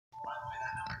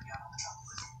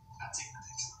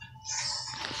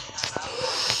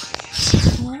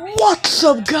What's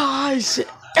up, guys?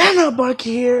 Anarbuck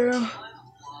here,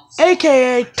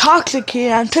 aka Toxic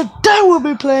here, and today we'll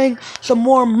be playing some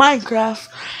more Minecraft.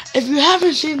 If you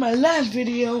haven't seen my last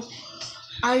video,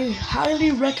 I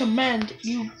highly recommend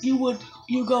you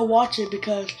go watch it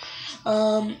because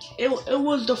it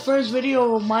was the first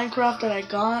video of Minecraft that I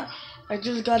got. I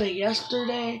just got it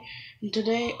yesterday, and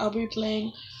today I'll be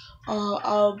playing.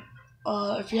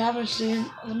 If you haven't seen,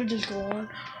 let me just go on.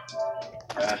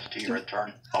 Press to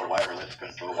return a wireless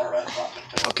controller as often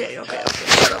to Okay.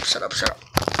 Shut up.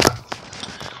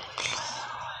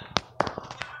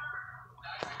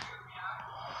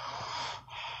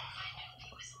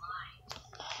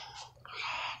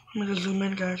 Let me just zoom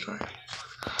in, guys.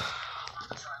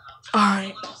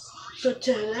 Alright. So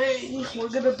today we're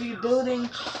gonna be building.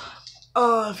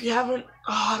 If you haven't,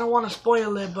 I don't want to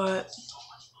spoil it, but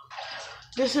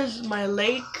this is my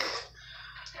lake,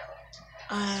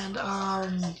 and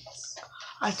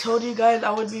I told you guys I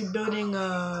would be building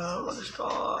what is it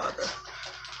called?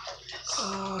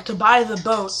 To buy the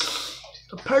boat,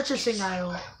 the purchasing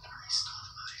aisle.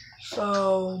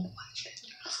 So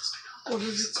what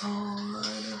is it called?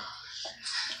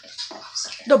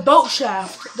 The boat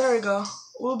shaft. There we go.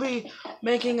 We'll be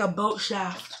making a boat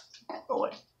shaft. Oh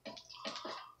wait.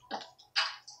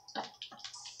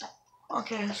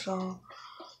 Okay, so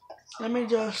let me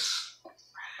just.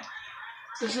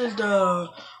 This is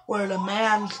where the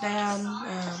man stands,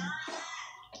 and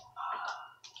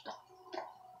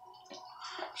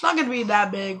it's not gonna be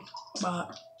that big,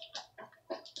 but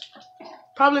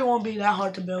probably won't be that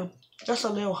hard to build. Just a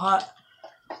little hut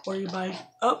where you buy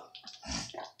up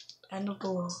end of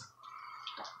the world.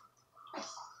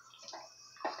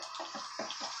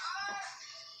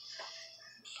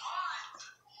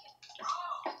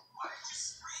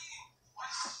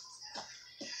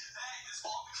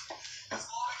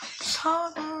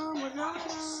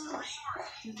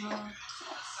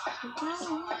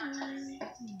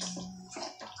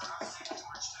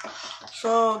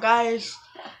 So guys,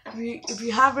 if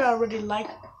you haven't already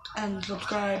liked and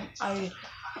subscribed,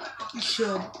 you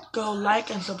should go like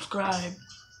and subscribe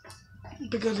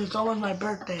because it's almost my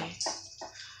birthday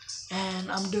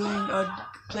and I'm doing a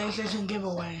PlayStation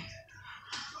giveaway.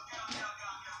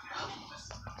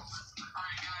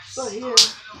 So here,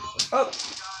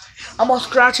 I'm gonna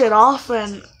scratch it off,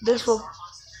 and this will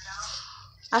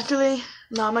actually,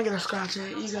 no, I'm not gonna scratch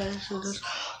it. You guys should just.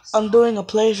 I'm doing a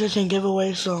PlayStation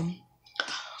giveaway, so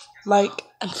like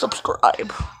and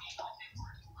subscribe.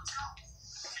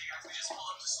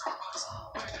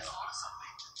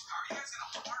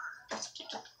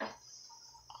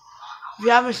 If you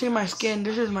haven't seen my skin,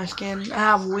 this is my skin. I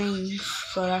have wings,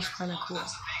 so that's kind of cool.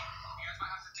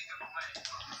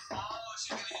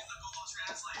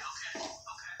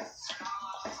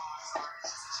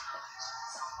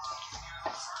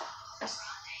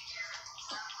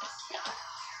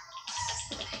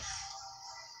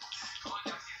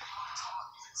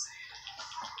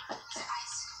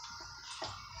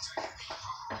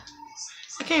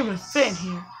 I can't even fit in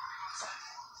here.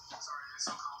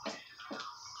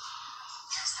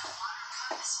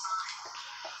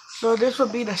 So this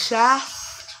would be the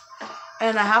shaft,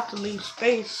 and I have to leave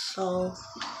space, so.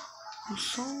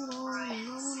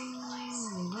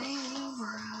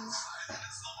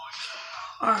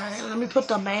 Alright, let me put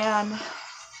the man.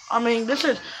 I mean, this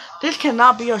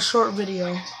cannot be a short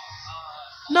video.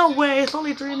 No way, it's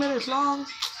only 3 minutes long.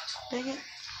 Dang it.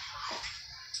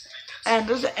 And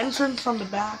there's an entrance on the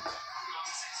back.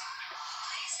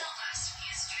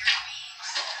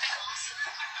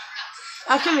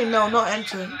 Actually, no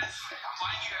entrance.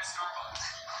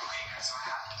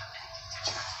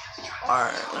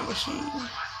 Alright, let me see.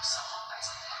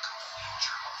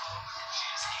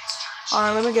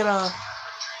 Alright, let me get a.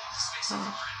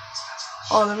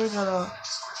 Let me get a.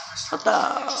 What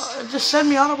the? It just sent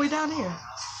me all the way down here.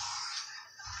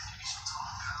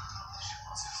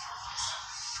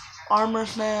 Armor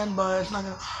stand, but it's not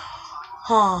gonna.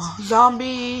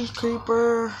 Zombie,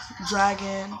 creeper,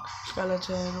 dragon,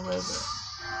 skeleton, whatever.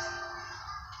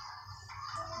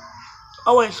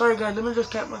 Oh wait, sorry guys, let me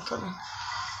just get my phone.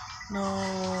 No.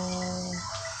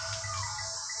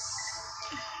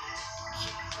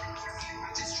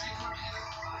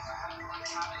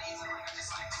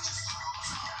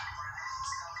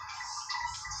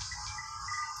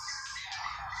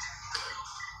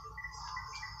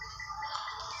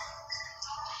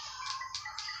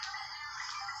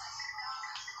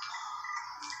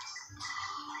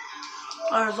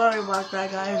 Alright, sorry about that,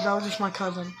 guys. That was just my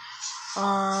cousin.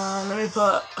 Let me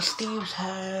put Steve's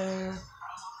hair.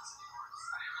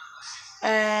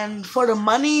 And for the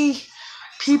money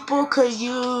people could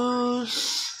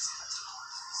use.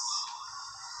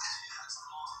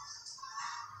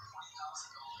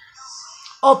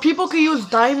 Oh, people could use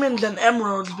diamonds and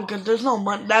emeralds because there's no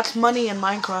money. That's money in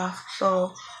Minecraft.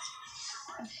 So.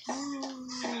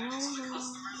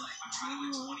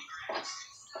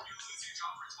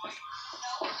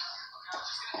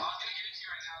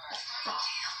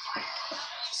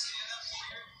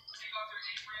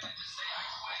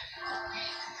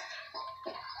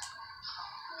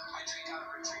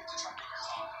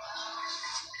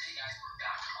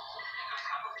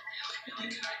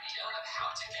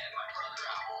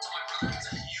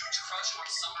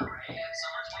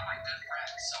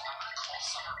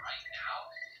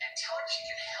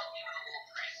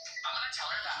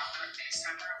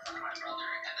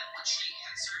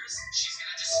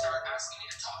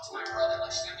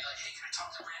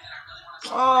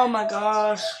 Oh my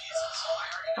gosh.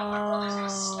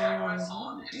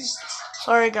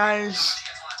 Sorry guys.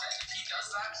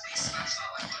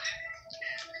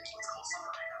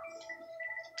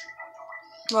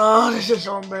 Oh, this is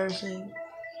so embarrassing.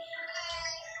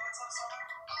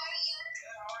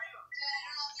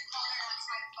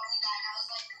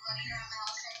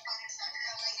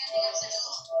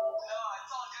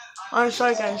 Alright,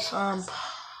 sorry guys.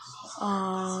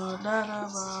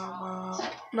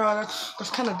 No, that's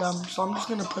kind of dumb. So I'm just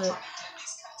gonna put it.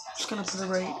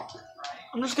 Right.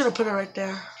 I'm just gonna put it right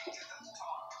there.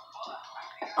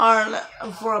 Alright,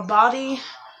 for a body.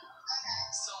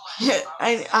 Yeah,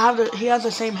 he has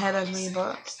the same head as me,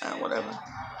 but whatever.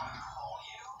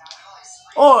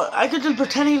 Oh, I could just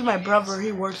pretend he's my brother.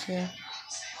 He works here,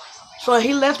 so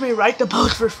he lets me write the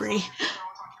post for free.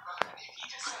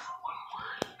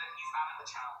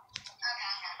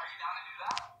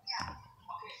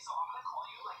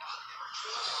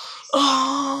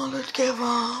 Oh, let's give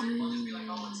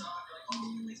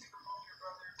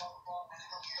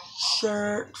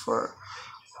shirt for.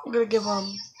 I'm gonna give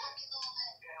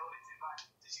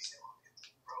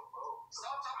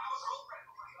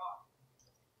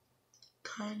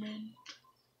diamond.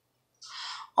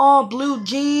 Oh, blue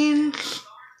jeans,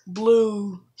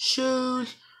 blue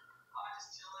shoes,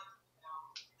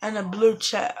 and a blue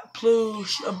shirt.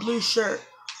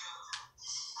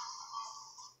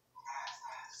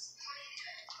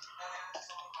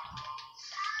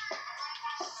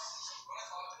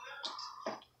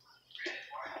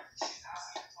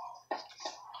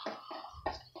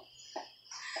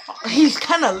 He's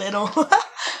kind of little.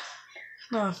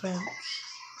 No offense.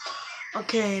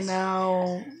 Okay,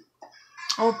 now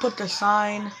I'll put the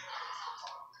sign.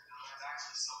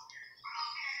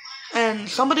 And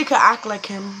somebody could act like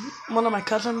him. One of my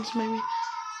cousins, maybe.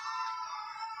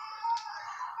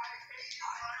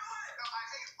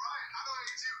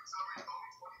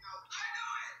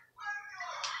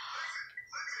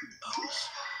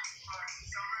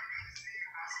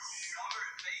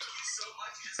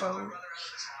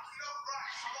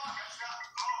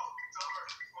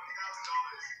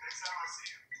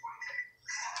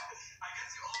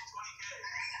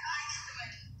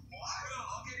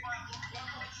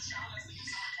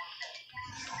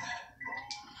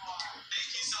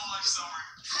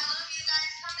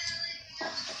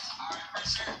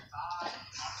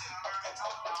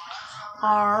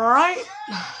 Alright.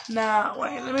 Now,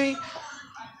 wait, let me.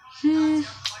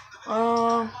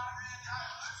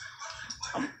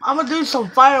 I'm gonna do some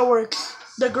fireworks.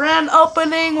 The grand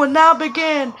opening will now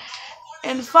begin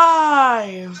in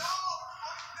 5,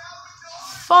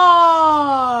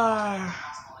 4,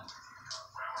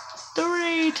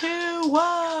 3, 2,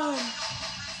 1.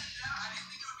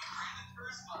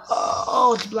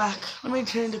 Oh, it's black. Let me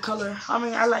change the color. I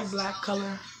mean, I like black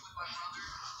color.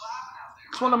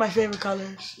 It's one of my favorite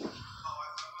colors.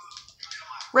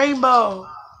 Rainbow.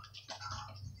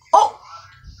 Oh!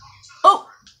 Oh!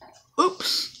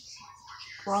 Oops.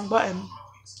 Wrong button.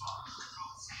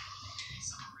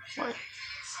 What?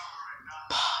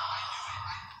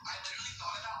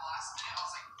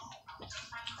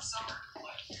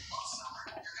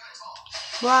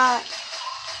 Black.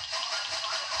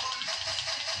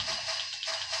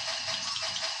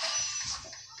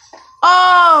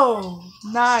 Oh!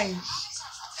 Nice.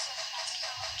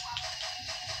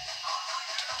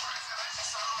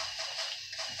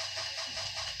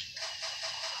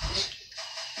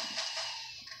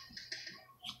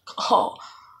 Oh,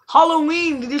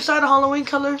 Halloween. Did you decide the Halloween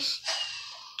colors?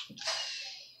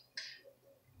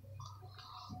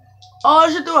 Oh,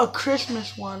 I should do a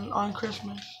Christmas one on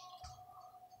Christmas.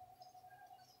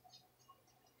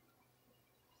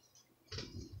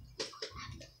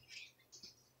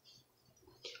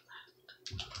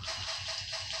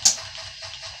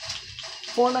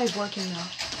 Fortnite's working now.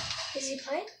 Is he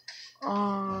playing?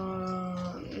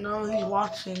 No, he's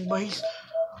watching, but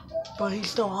he's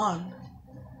still on.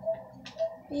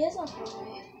 He is on.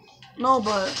 No,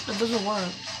 but it doesn't work.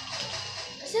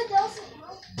 I said that was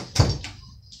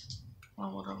Oh,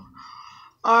 whatever.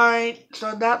 Alright,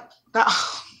 so that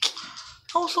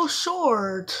was so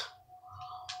short.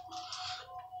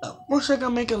 Wish I could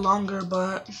make it longer,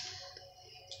 but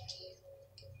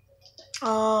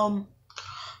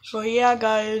so yeah,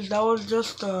 guys, that was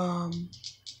just the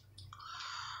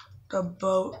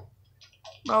boat.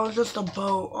 That was just the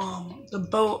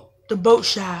boat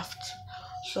shaft.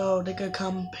 So they could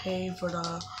come pay for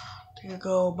they could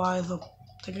go buy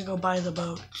the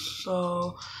boat.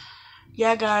 So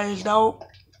yeah, guys,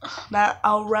 that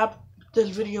I'll wrap this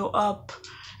video up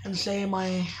and say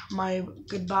my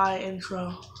goodbye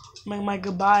intro. Make my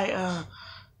goodbye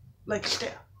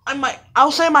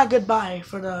I'll say my goodbye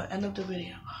for the end of the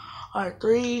video. Alright,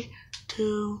 3,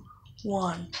 2,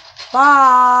 1.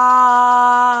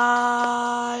 Bye.